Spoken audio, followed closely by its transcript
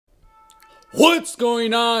What's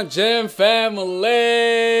going on, Gem family?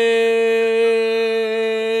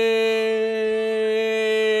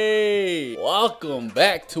 Welcome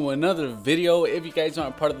back to another video. If you guys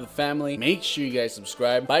aren't part of the family, make sure you guys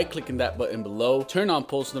subscribe by clicking that button below. Turn on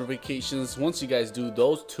post notifications. Once you guys do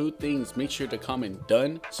those two things, make sure to comment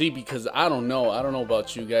done. See, because I don't know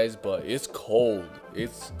about you guys, but it's cold.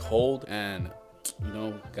 It's cold, and you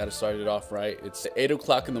know, gotta start it off right. It's 8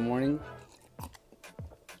 o'clock in the morning.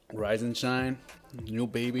 Rise and shine, new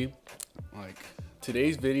baby. Like,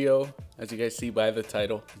 today's video, as you guys see by the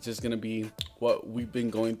title, it's just gonna be what we've been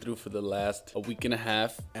going through for the last week and a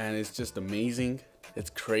half, and it's just amazing. It's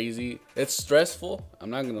crazy. It's stressful, I'm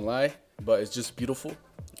not gonna lie, but it's just beautiful.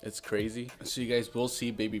 It's crazy. So you guys will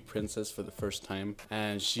see baby Princess for the first time,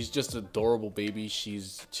 and she's just adorable baby.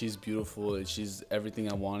 She's beautiful, and she's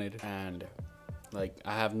everything I wanted, and like,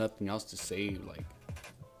 I have nothing else to say. Like,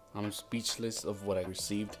 I'm speechless of what I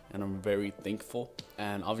received, and I'm very thankful.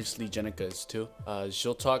 And obviously Jenica is too.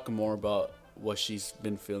 She'll talk more about what she's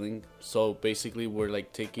been feeling. So basically, we're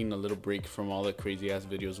like taking a little break from all the crazy ass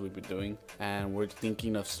videos we've been doing, and we're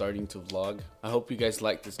thinking of starting to vlog. I hope you guys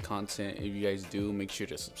like this content. If you guys do, make sure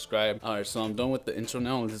to subscribe. Alright, so I'm done with the intro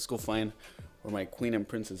now. Let's go find where my queen and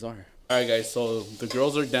princess are. Alright guys, so the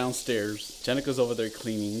girls are downstairs, Jenica's over there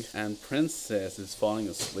cleaning, and Princess is falling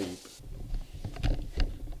asleep.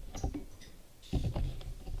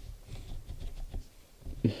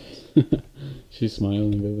 She's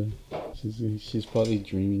smiling, baby. She's probably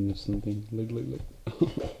dreaming of something. Look.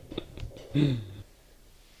 I'm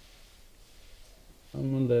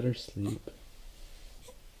gonna let her sleep.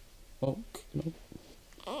 Oh, no.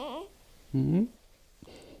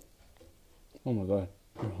 Oh my god,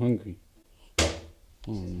 you're hungry.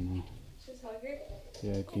 Oh no. She's hungry?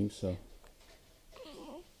 Yeah, I think so.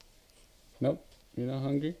 Nope, you're not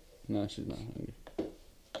hungry? No, she's not hungry.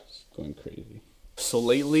 She's going crazy. So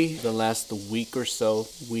lately, the last week or so,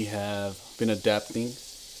 we have been adapting,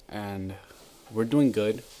 and we're doing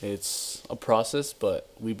good. It's a process, but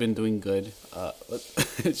we've been doing good.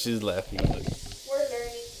 She's laughing. We're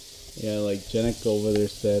learning. Yeah, like Jenica over there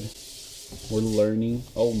said, we're learning.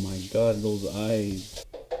 Oh my god, those eyes.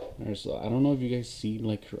 I don't know if you guys see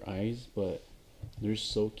like her eyes, but they're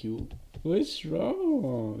so cute. What's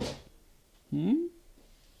wrong?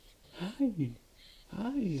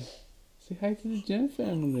 Hi. Say hi to the Jen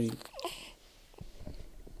family.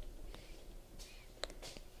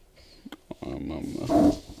 Oh,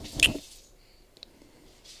 mama.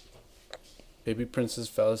 Baby Princess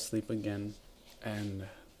fell asleep again, and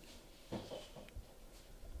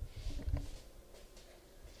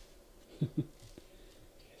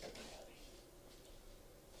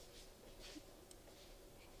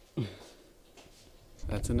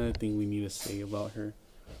that's another thing we need to say about her.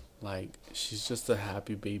 Like, she's just a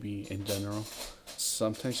happy baby in general.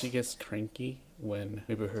 Sometimes she gets cranky when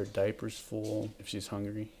maybe her diaper's full, if she's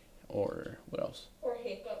hungry, or what else? Or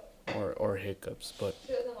hiccup. Or hiccups, but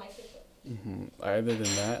She doesn't like hiccups. Other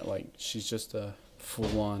than that, like, she's just a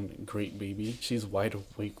full-on great baby. She's wide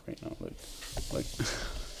awake right now. Like.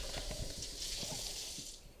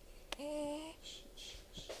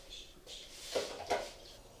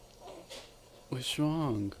 What's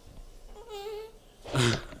wrong?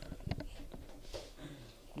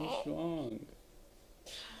 What's wrong?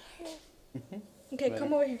 Okay, Better.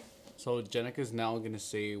 come over here. So Jenica's now gonna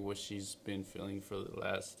say what she's been feeling for the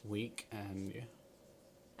last week, and yeah.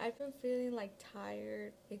 I've been feeling like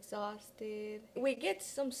tired, exhausted. We get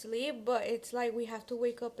some sleep, but it's like we have to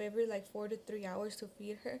wake up every like 4 to 3 hours to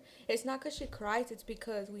feed her. It's not because she cries, it's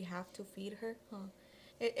because we have to feed her.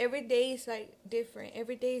 Every day is like different.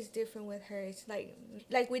 Every day is different with her. It's like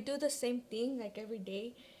we do the same thing like every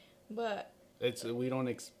day, but We don't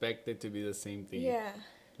expect it to be the same thing. yeah.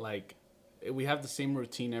 Like, we have the same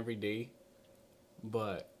routine every day,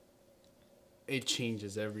 but it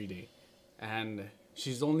changes every day. And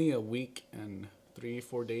she's only a week and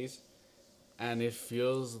 3-4 days, and it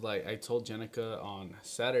feels like, I told Jenica on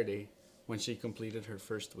Saturday when she completed her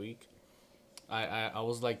first week, I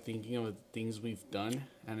was like thinking of the things we've done,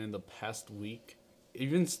 and in the past week,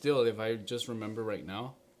 even still, if I just remember right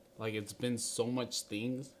now, like, it's been so much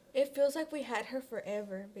things. It feels like we had her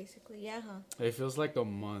forever, basically. Yeah, It feels like a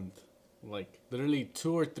month. Like, literally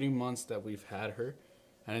 2 or 3 months that we've had her,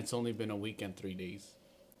 and it's only been a week and 3 days.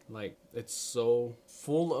 Like, it's so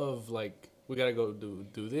full of, like, we gotta go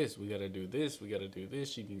do this, we gotta do this, we gotta do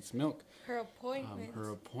this. She needs milk. her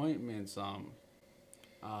appointments.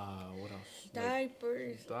 What else?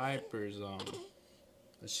 Diapers. Like, diapers.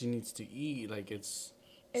 She needs to eat. Like, it's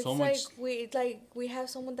It's so like much. we have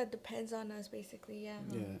someone that depends on us, basically. Yeah.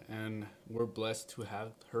 Huh? Yeah, and we're blessed to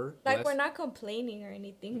have her. Like we're Blessed. not complaining or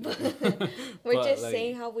anything, but we're But just like,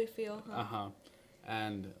 saying how we feel, huh? uh-huh.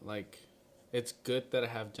 And like, it's good that I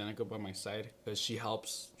have Jenica by my side because she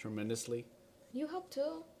helps tremendously. You help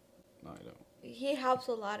too. No, I don't. He helps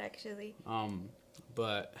a lot, actually.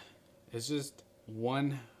 But it's just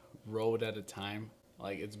one road at a time.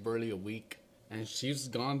 Like, it's barely a week, and she's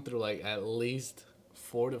gone through like at least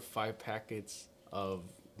 4 to 5 packets of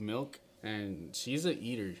milk, and she's a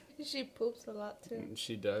eater. She poops a lot too.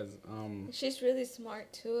 She does. She's really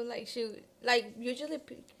smart too. Like usually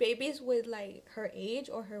babies with like her age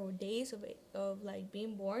or her days of like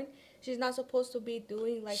being born, she's not supposed to be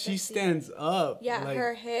doing like. She stands up. Yeah, like,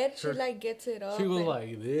 her head. She like gets it up. She goes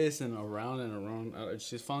like this and around and around.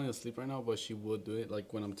 She's falling asleep right now, but she would do it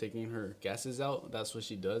like when I'm taking her gases out. That's what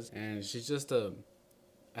she does, and she's just a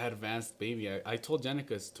advanced baby. I told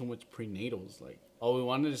Jenica it's too much prenatals. Like, oh, we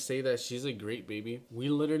wanted to say that she's a great baby. We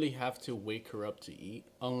literally have to wake her up to eat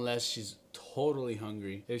unless she's totally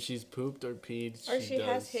hungry. If she's pooped or peed, or she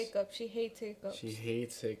has hiccups. She hates hiccups. She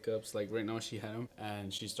hates hiccups. Like right now she had them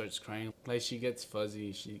and she starts crying. Like she gets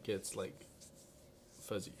fuzzy. She gets like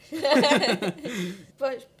fuzzy.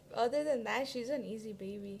 But other than that, she's an easy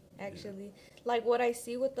baby, actually. Yeah. Like what I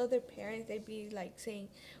see with other parents, they'd be like saying,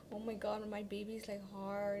 oh my god, my baby's like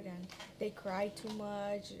hard and they cry too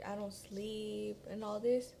much, I don't sleep and all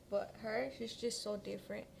this. But her, she's just so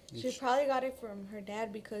different. She probably got it from her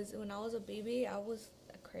dad because when I was a baby, I was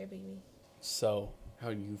a crybaby. So,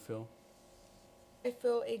 how do you feel? I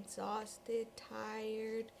feel exhausted,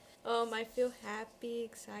 tired. I feel happy,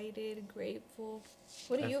 excited, grateful.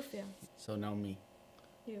 What do you feel? So now me.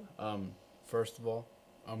 You. First of all,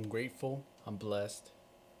 I'm grateful. I'm blessed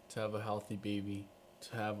to have a healthy baby,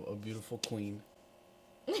 to have a beautiful queen.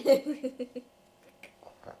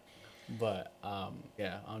 But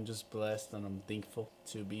yeah, I'm just blessed and I'm thankful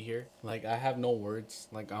to be here. Like I have no words.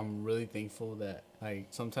 Like I'm really thankful that like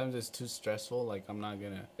sometimes it's too stressful. Like I'm not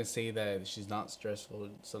gonna say that she's not stressful.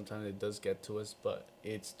 Sometimes it does get to us, but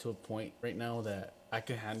it's to a point right now that I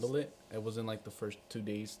can handle it. It wasn't like the first 2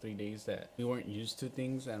 days, 3 days that we weren't used to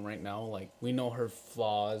things, and right now like we know her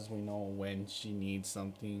flaws. We know when she needs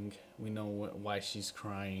something. We know why she's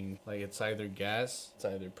crying. Like it's either gas, it's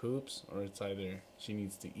either poops, or it's either she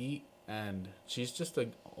needs to eat. And she's just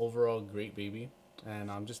an overall great baby,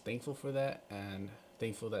 and I'm just thankful for that, and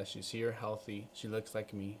thankful that she's here, healthy. She looks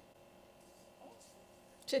like me.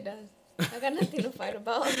 She does. I got nothing to fight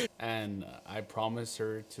about. And I promise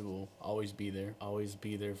her to always be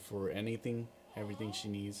there for anything, everything she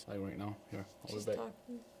needs. Like right now, here, she's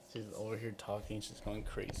talking. She's over here talking. She's going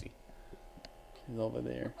crazy. She's over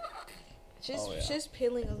there. She's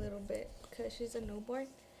peeling a little bit because she's a newborn.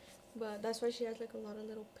 But that's why she has like a lot of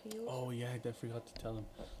little peels. Oh yeah, I forgot to tell him.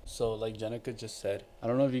 So like Jenica just said, I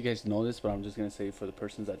don't know if you guys know this, but I'm just gonna say it for the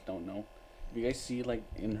persons that don't know. If you guys see like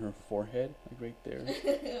in her forehead, like right there,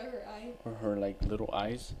 her eye, or her like little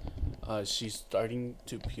eyes, she's starting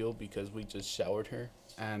to peel because we just showered her,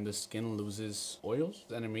 and the skin loses oils,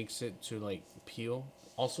 and it makes it to like peel.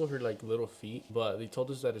 Also her like little feet, but they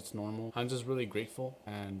told us that it's normal. I'm just really grateful,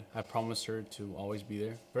 and I promise her to always be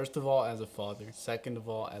there. First of all, as a father. Second of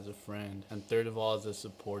all, as a friend. And third of all, as a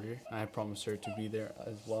supporter. I promise her to be there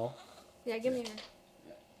as well. Yeah, give me her.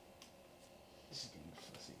 Yeah. This is getting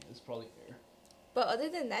fussy. It's probably air. But other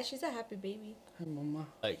than that, she's a happy baby. Hi, mama.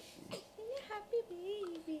 Like. Happy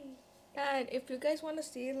baby. And if you guys want to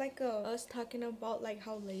see like us talking about like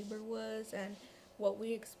how labor was and what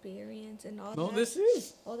we experience and all that. No, this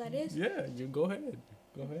is. Oh, that is? Yeah, you go ahead.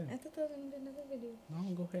 Go ahead. I thought that was another video.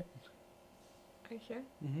 No, go ahead. Are you sure?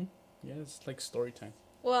 Mm-hmm. Yeah, it's like story time.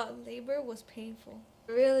 Well, labor was painful.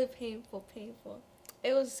 Really painful.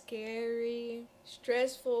 It was scary,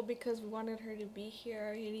 stressful because we wanted her to be here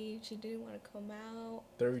already. She didn't want to come out.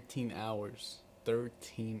 13 hours.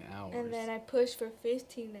 13 hours. And then I pushed for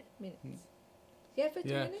 15 minutes. Yeah,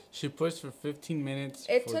 15 minutes? She pushed for 15 minutes.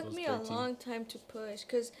 It took me 13. A long time to push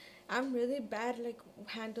because I'm really bad like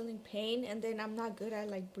handling pain, and then I'm not good at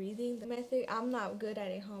like breathing the method. I'm not good at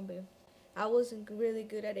it, huh, babe? I wasn't really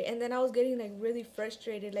good at it, and then I was getting like really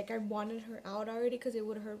frustrated. Like I wanted her out already because it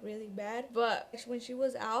would hurt really bad. But when she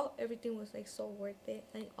was out, everything was like so worth it.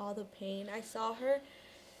 Like all the pain. I saw her,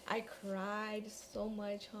 I cried so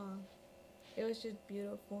much, huh? It was just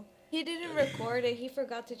beautiful. He didn't record it. He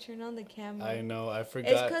forgot to turn on the camera. I know. I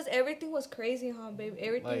forgot. It's because everything was crazy, huh, babe?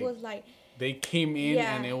 Everything was like... They came in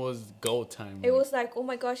and it was go time. It was like, oh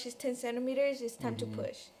my gosh, she's 10 centimeters. It's time to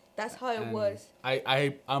push. That's how it was.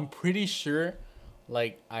 I'm pretty sure,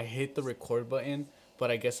 like, I hit the record button, but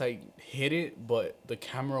I guess I hit it, but the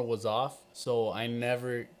camera was off, so I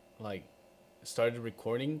never like started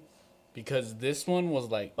recording, because this one was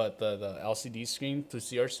like, but the LCD screen to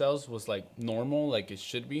see ourselves was like normal, like it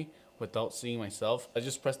should be, without seeing myself. I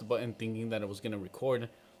just pressed the button thinking that it was gonna record,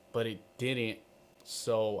 but it didn't.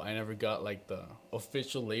 So I never got like the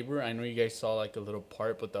official labor. I know you guys saw like a little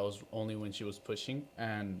part, but that was only when she was pushing.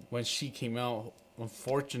 And when she came out,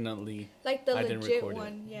 unfortunately, like the I didn't legit record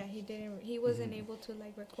one. Yeah, he didn't. He wasn't able to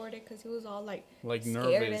like record it because he was all like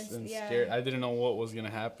nervous and scared. I didn't know what was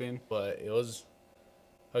gonna happen, but it was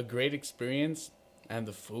a great experience. And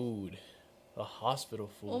the food, the hospital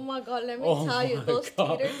food. Oh my god, let me tell you, those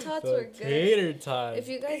tater tots were good. Tater tots. If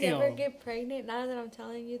you guys ever get pregnant, not that I'm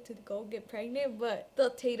telling you to go get pregnant, but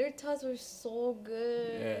the tater tots were so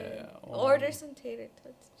good. Yeah. Order some tater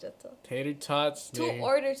tots, just tater tots. 2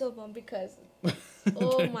 orders of them because.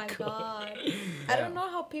 Oh my god. I don't know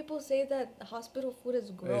how people say that hospital food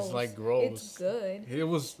is gross. It's like gross. It's good. It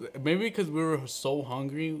was maybe because we were so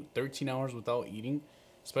hungry, 13 hours without eating.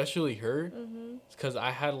 Especially her, because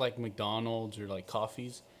I had like McDonald's or like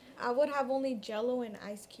coffees. I would have only Jello and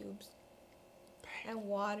ice cubes, and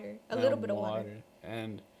water, a little bit of water,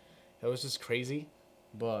 and it was just crazy,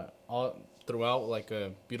 but all throughout like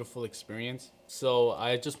a beautiful experience. So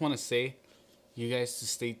I just want to say, you guys to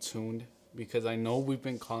stay tuned, because I know we've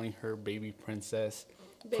been calling her baby princess,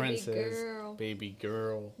 baby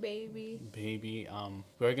girl.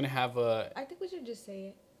 We're gonna have a. I think we should just say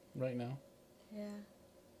it right now. Yeah.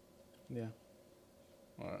 Yeah.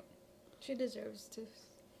 All right. She deserves to.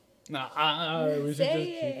 Nah, we should just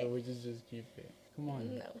keep it. We just keep it. Come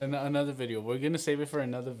on. No. Another video. We're gonna save it for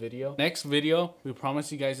another video. Next video, we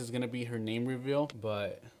promise you guys, is gonna be her name reveal.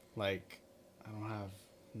 But like, I don't have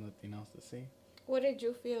nothing else to say. What did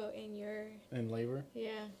you feel in labor?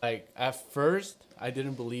 Yeah. Like at first, I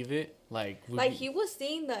didn't believe it. Like he was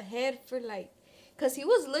seeing the head for like. Because he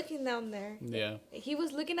was looking down there. Yeah. He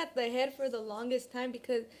was looking at the head for the longest time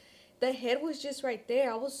because the head was just right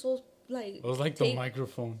there. I was so, like... It was like the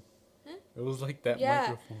microphone. Huh? It was like that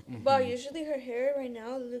microphone. Mm-hmm. But usually her hair right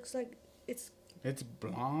now looks like it's... It's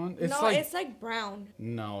blonde? It's like brown.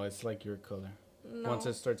 No, it's like your color. No. Once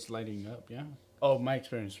it starts lighting up, yeah. Oh, my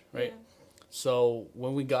experience, right? Yeah. So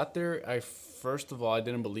when we got there, first of all, I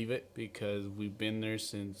didn't believe it because we've been there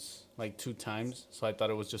since like 2 times. So I thought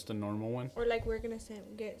it was just a normal one. Or like we're going to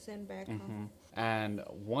get sent back home. And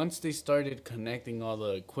once they started connecting all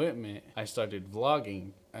the equipment, I started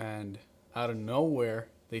vlogging. And out of nowhere,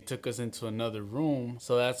 they took us into another room.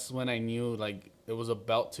 So that's when I knew like it was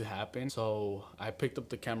about to happen. So I picked up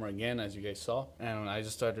the camera again, as you guys saw. And I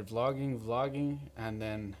just started vlogging. And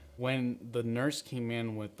then when the nurse came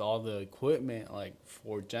in with all the equipment, like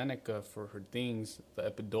for Jenica, for her things, the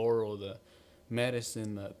epidural, the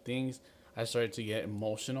medicine, the things, I started to get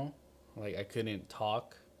emotional. Like I couldn't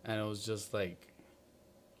talk, and it was just like.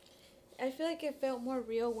 I feel like it felt more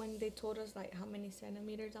real when they told us like how many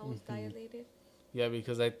centimeters I was dilated. Yeah,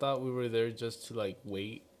 because I thought we were there just to like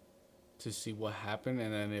wait to see what happened,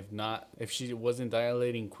 and then if she wasn't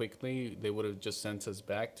dilating quickly, they would have just sent us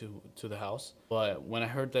back to the house. But when I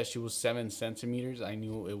heard that she was 7 centimeters, I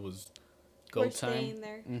knew it was go time. Staying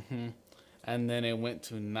there. And then it went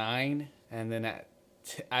to 9, and then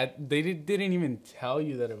they didn't even tell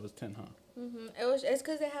you that it was 10, huh? It's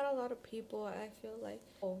because they had a lot of people. I feel like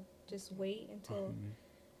just wait until,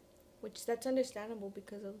 which that's understandable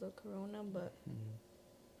because of the corona, but.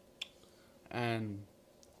 And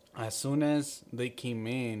as soon as they came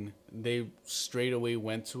in, they straight away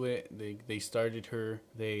went to it. They started her.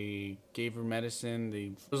 They gave her medicine.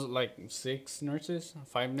 It was like 5 nurses.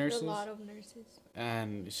 A lot of nurses.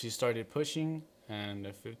 And she started pushing.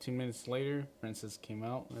 And 15 minutes later, Princess came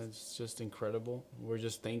out. It's just incredible. We're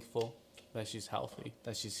just thankful that she's healthy,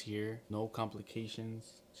 that she's here. No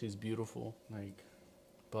complications. She's beautiful.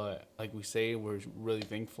 But like we say, we're really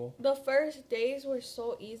thankful. The first days were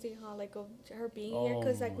so easy, huh? Like of her being here,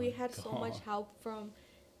 because like we had so much help from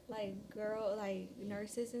like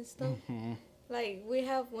nurses and stuff. Like we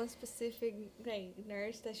have one specific like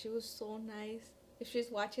nurse that she was so nice. If she's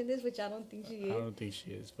watching this, which I don't think she is. I don't think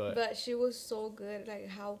she is, but she was so good. Like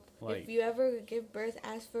how if you ever give birth,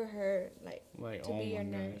 ask for her to be your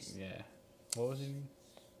nurse. Yeah. What was her name?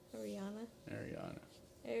 Ariana.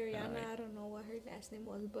 I don't know what her last name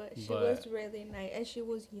was, but she was really nice, and she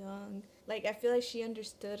was young. Like I feel like she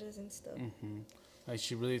understood us and stuff. Like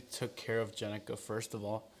she really took care of Jenica first of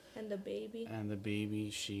all. And the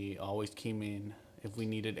baby. She always came in if we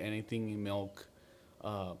needed anything, milk,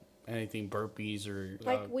 anything burpees or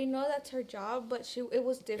like we know that's her job, but it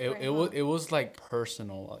was different. It was like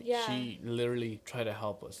personal. Like Yeah. she literally tried to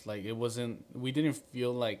help us. Like it wasn't, we didn't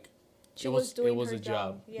feel like she was doing it was her a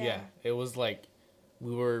job. Yeah. It was like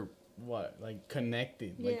we were like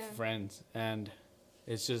connected, like friends. And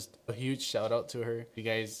it's just a huge shout out to her. You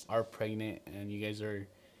guys are pregnant and you guys are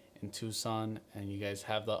in Tucson and you guys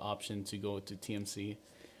have the option to go to TMC.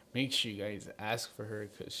 Make sure you guys ask for her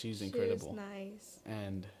because she's incredible. She was nice.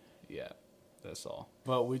 And yeah, that's all.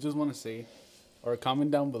 But we just want to say, or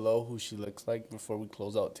comment down below who she looks like before we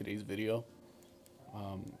close out today's video.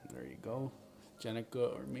 There you go,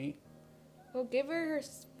 Jenica or me. Well, give her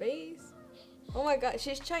space. Oh my God,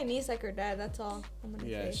 she's Chinese like her dad. That's all I'm gonna say.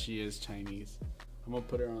 Yeah, she is Chinese. I'm gonna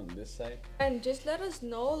put her on this side. And just let us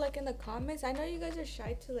know, like in the comments. I know you guys are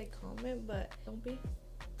shy to like comment, but don't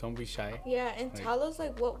be shy. Yeah, and tell us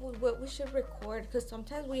like what we should record, because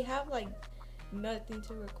sometimes we have like nothing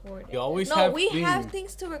to record. You always have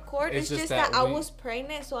things to record. It's just that I was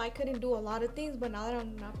pregnant, so I couldn't do a lot of things. But now that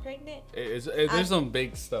I'm not pregnant, there's some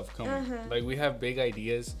big stuff coming. Like we have big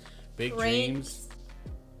ideas, big dreams.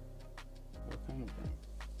 What kind of prank?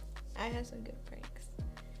 I have some good pranks.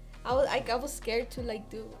 I was scared to like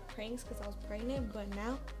do pranks because I was pregnant, but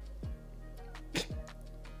now.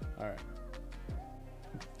 All right.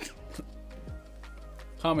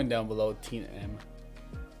 Comment down below, Tina M.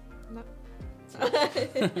 No.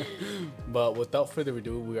 But without further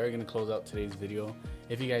ado, we are going to close out today's video.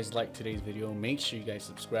 If you guys like today's video, make sure you guys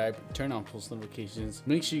subscribe, turn on post notifications.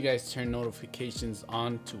 Make sure you guys turn notifications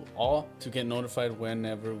on to all to get notified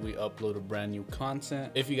whenever we upload a brand new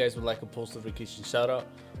content. If you guys would like a post notification shout out,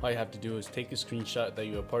 all you have to do is take a screenshot that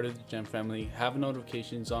you're a part of the Gem family, have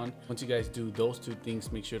notifications on. Once you guys do those two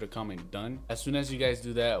things, make sure to comment done. As soon as you guys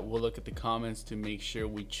do that, we'll look at the comments to make sure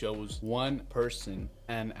we chose one person,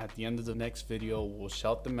 and at the end of the next video we'll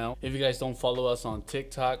shout them out. If you guys don't follow us on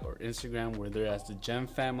TikTok or Instagram, where they're as the Gem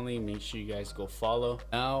family, make sure you guys go follow.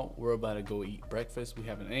 Now we're about to go eat breakfast. We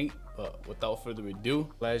haven't ate, but without further ado,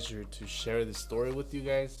 pleasure to share this story with you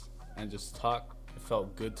guys and just talk. It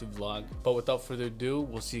felt good to vlog, but without further ado,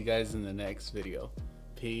 we'll see you guys in the next video.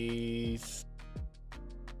 Peace.